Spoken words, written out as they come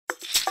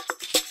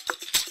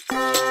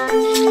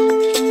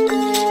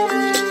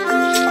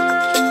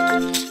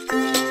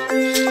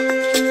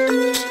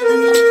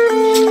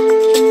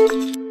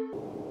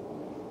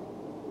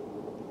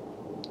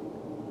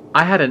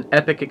I had an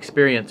epic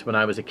experience when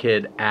I was a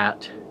kid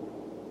at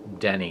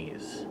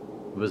Denny's.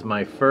 It was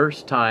my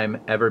first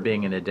time ever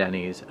being in a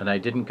Denny's, and I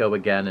didn't go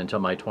again until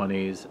my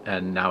 20s,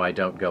 and now I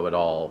don't go at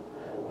all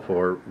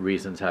for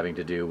reasons having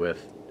to do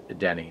with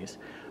Denny's.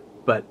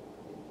 But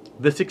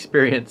this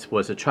experience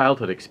was a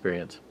childhood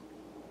experience.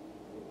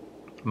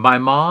 My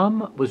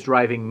mom was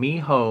driving me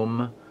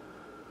home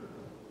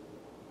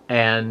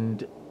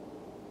and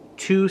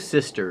two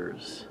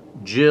sisters,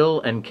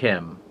 Jill and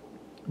Kim.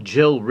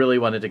 Jill really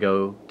wanted to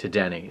go to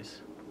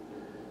Denny's.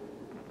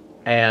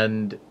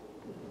 And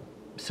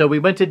so we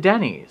went to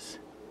Denny's.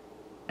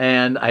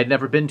 And I'd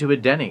never been to a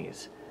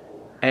Denny's.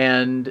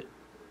 And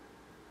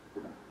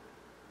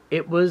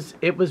it was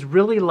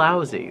really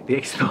lousy.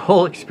 The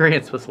whole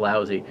experience was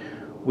lousy.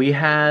 We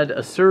had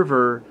a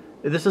server.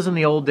 This is in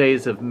the old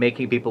days of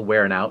making people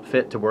wear an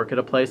outfit to work at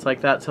a place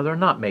like that, so they're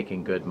not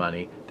making good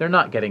money. They're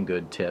not getting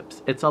good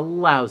tips. It's a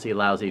lousy,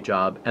 lousy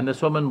job. And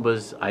this woman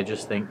was, I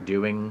just think,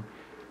 doing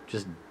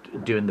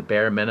the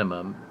bare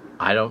minimum.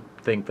 I don't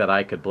think that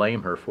I could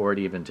blame her for it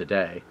even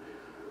today.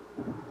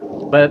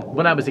 But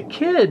when I was a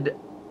kid,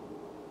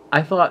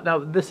 I thought, now,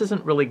 this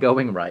isn't really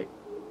going right.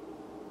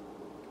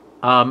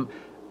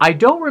 I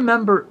don't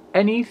remember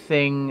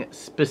anything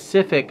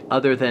specific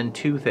other than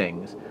two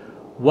things.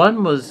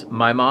 One was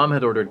my mom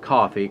had ordered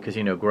coffee, because,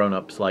 you know,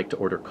 grown-ups like to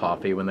order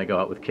coffee when they go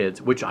out with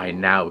kids, which I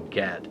now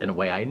get in a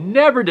way I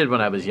never did when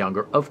I was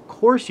younger. Of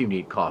course you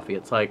need coffee.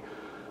 It's like,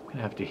 I'm going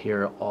to have to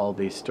hear all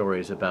these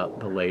stories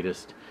about the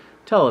latest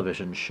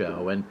television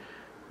show and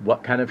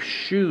what kind of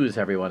shoes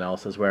everyone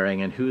else is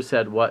wearing and who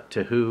said what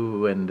to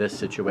who in this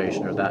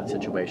situation or that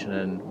situation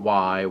and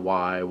why,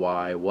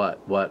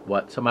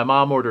 what. So my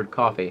mom ordered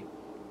coffee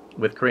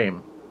with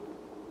cream.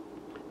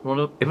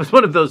 It was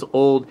one of those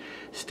old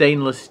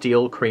stainless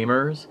steel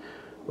creamers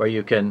where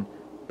you can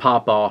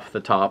pop off the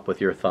top with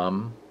your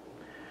thumb.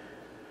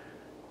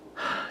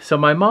 So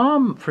my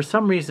mom, for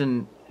some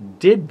reason,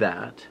 did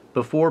that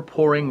before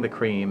pouring the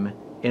cream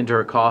into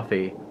her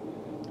coffee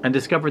and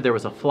discovered there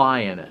was a fly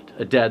in it,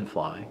 a dead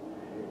fly.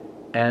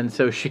 And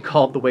so she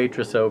called the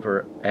waitress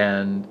over,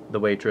 and the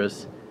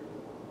waitress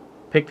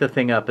picked the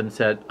thing up and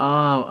said,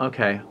 "Oh,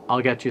 okay,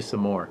 I'll get you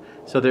some more."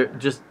 So there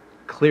just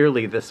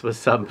clearly this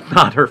was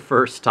not her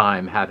first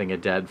time having a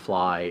dead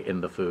fly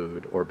in the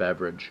food or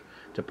beverage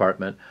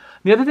department.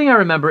 The other thing I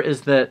remember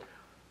is that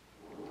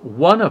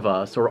one of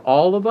us, or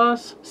all of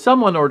us,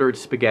 someone ordered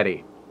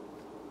spaghetti.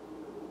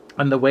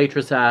 And the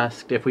waitress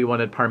asked if we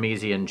wanted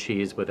Parmesan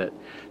cheese with it.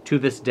 To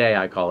this day,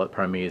 I call it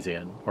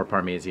Parmesan or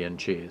Parmesan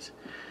cheese.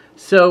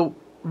 So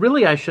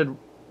really, I should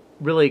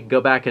really go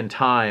back in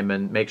time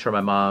and make sure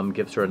my mom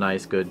gives her a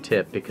nice, good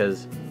tip,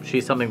 because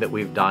she's something that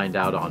we've dined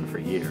out on for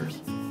years.